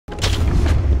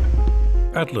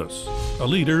Atlas, a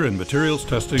leader in materials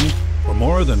testing for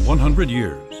more than 100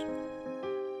 years.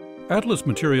 Atlas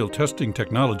material testing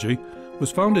technology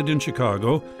was founded in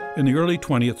Chicago in the early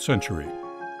 20th century.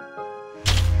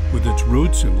 With its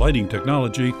roots in lighting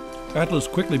technology, Atlas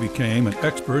quickly became an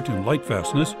expert in light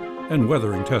fastness and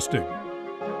weathering testing.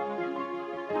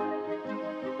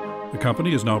 The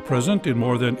company is now present in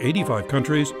more than 85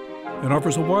 countries and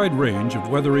offers a wide range of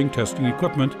weathering testing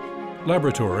equipment,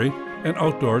 laboratory, and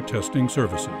outdoor testing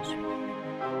services.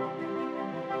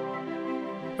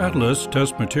 Atlas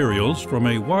tests materials from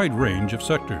a wide range of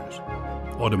sectors: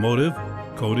 automotive,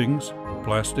 coatings,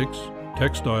 plastics,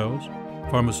 textiles,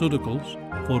 pharmaceuticals,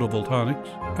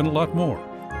 photovoltaics, and a lot more.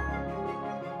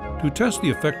 To test the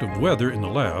effect of weather in the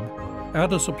lab,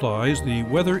 Atlas applies the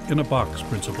weather-in-a-box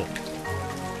principle.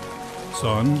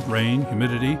 Sun, rain,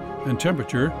 humidity, and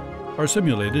temperature are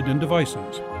simulated in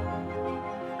devices,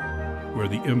 where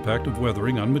the impact of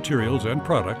weathering on materials and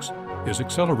products is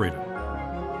accelerated.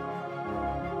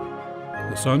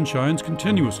 The sun shines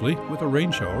continuously with a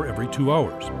rain shower every 2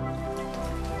 hours.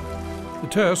 The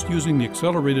test using the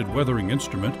accelerated weathering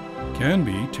instrument can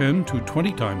be 10 to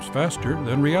 20 times faster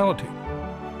than reality.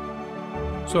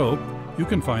 So, you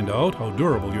can find out how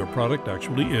durable your product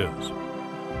actually is.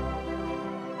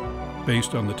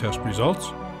 Based on the test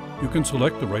results, you can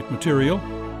select the right material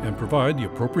and provide the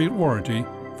appropriate warranty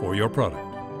for your product.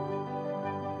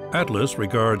 Atlas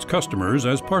regards customers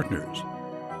as partners.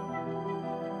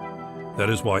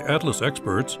 That is why Atlas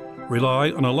experts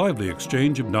rely on a lively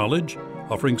exchange of knowledge,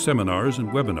 offering seminars and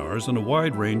webinars on a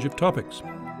wide range of topics.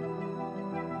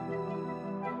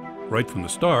 Right from the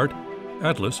start,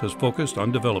 Atlas has focused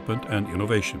on development and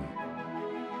innovation.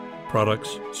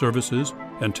 Products, services,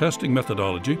 and testing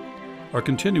methodology are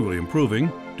continually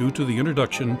improving due to the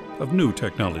introduction of new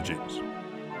technologies.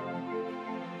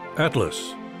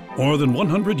 Atlas, more than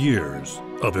 100 years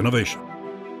of innovation.